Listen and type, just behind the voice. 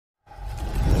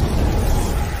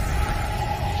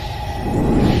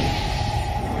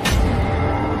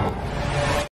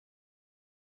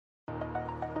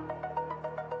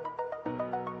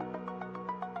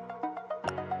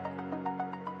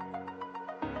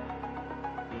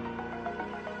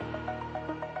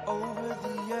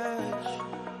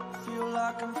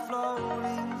like I'm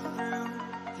floating through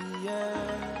the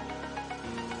air.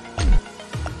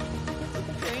 The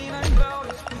pain I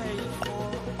felt is paid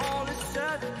for, all is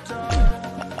said and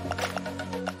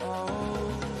done.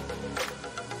 Oh,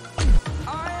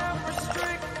 I am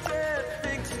restricted,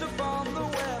 fixed upon the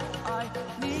web. I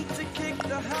need to kick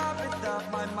the habit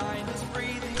that my mind is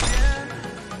breathing in.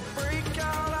 Break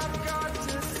out, I've got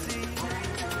to see.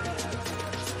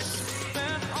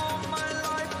 Spent all my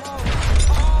life holding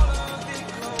all of it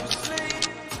closely.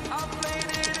 I played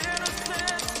it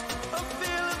innocent, a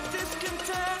feel of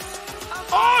discontent.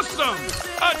 Awesome!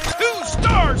 A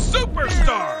 2-star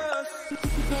superstar!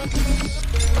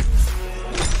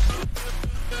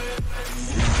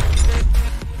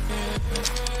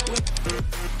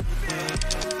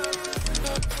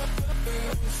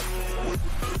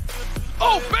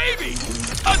 Oh, baby!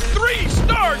 A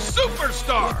 3-star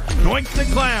superstar! Doink the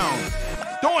clown!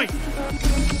 Doink!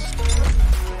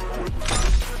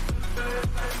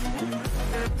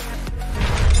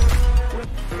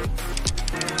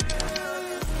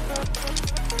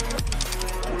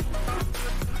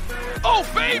 Oh,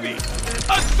 baby!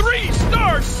 A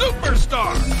 3-star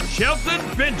superstar! Shelton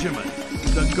Benjamin,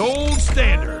 the gold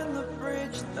standard. The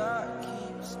bridge that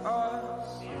keeps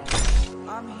us.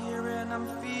 I'm here and I'm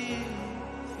feeling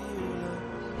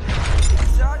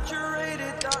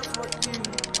exaggerated, that's what you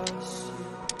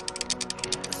assume.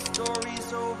 The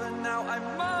story's over now, I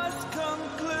must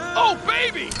conclude. Oh,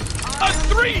 baby! A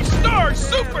 3-star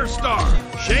superstar!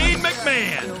 Shane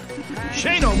McMahon.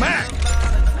 Shane O'Mac.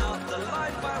 Not the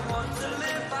life I want to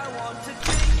live, I want to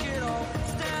take it all.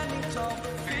 Standing tall,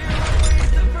 fear away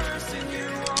the person you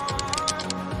are.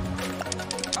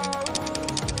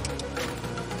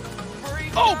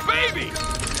 Oh, baby!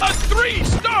 A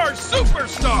 3-star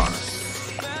superstar!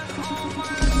 Spent all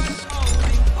my life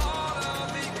holding all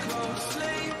of it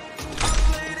closely. I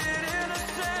played it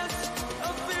innocent,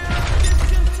 a feel of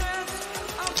discontent.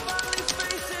 I'm finally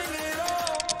facing it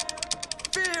all,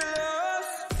 fearless.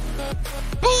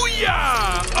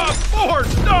 Booyah! A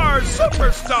 4-star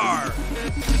superstar!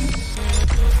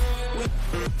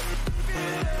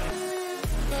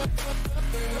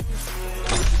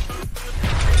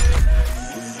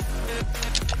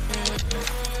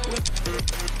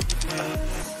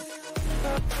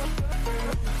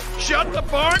 Shut the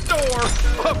barn door!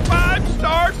 A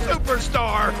 5-star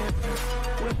superstar!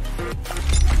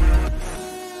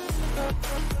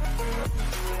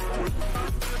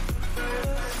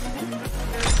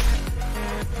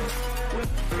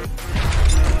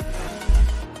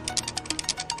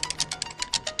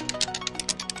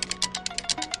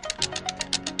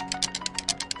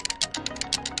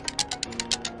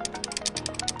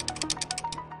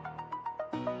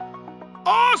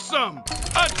 Awesome!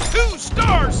 A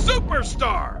 2-star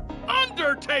superstar!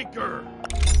 Undertaker!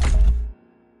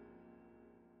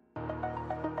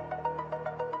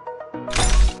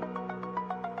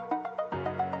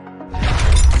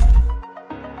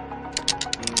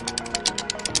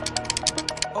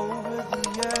 Over the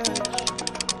edge,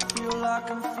 feel like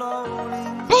I'm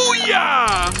floating.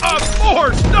 Booyah! A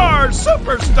 4-star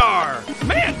superstar!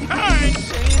 Mankind!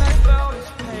 Pain I felt is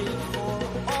paid for,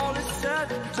 all is said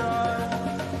and done.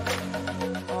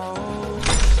 Oh,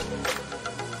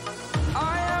 I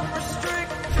am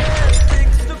restricted,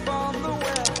 fixed upon the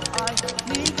web. I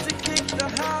need to kick the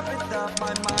habit that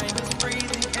my mind is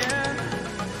breathing in.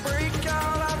 Break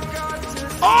out, I've got to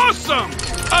see. Awesome!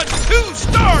 A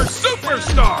 2-star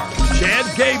superstar! Chad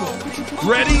Gable.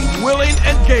 Ready, willing,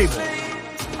 and Gable.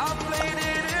 I played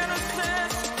it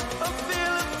innocent, a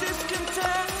feel of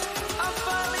discontent. I'm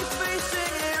finally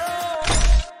facing it all,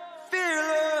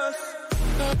 fearless.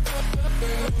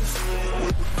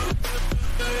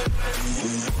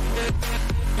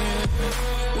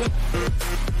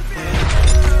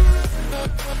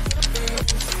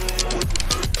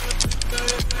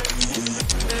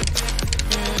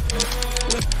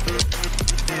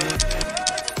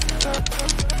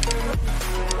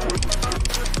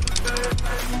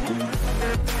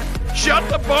 Shut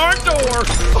the barn door!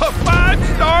 A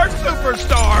 5-star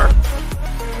superstar!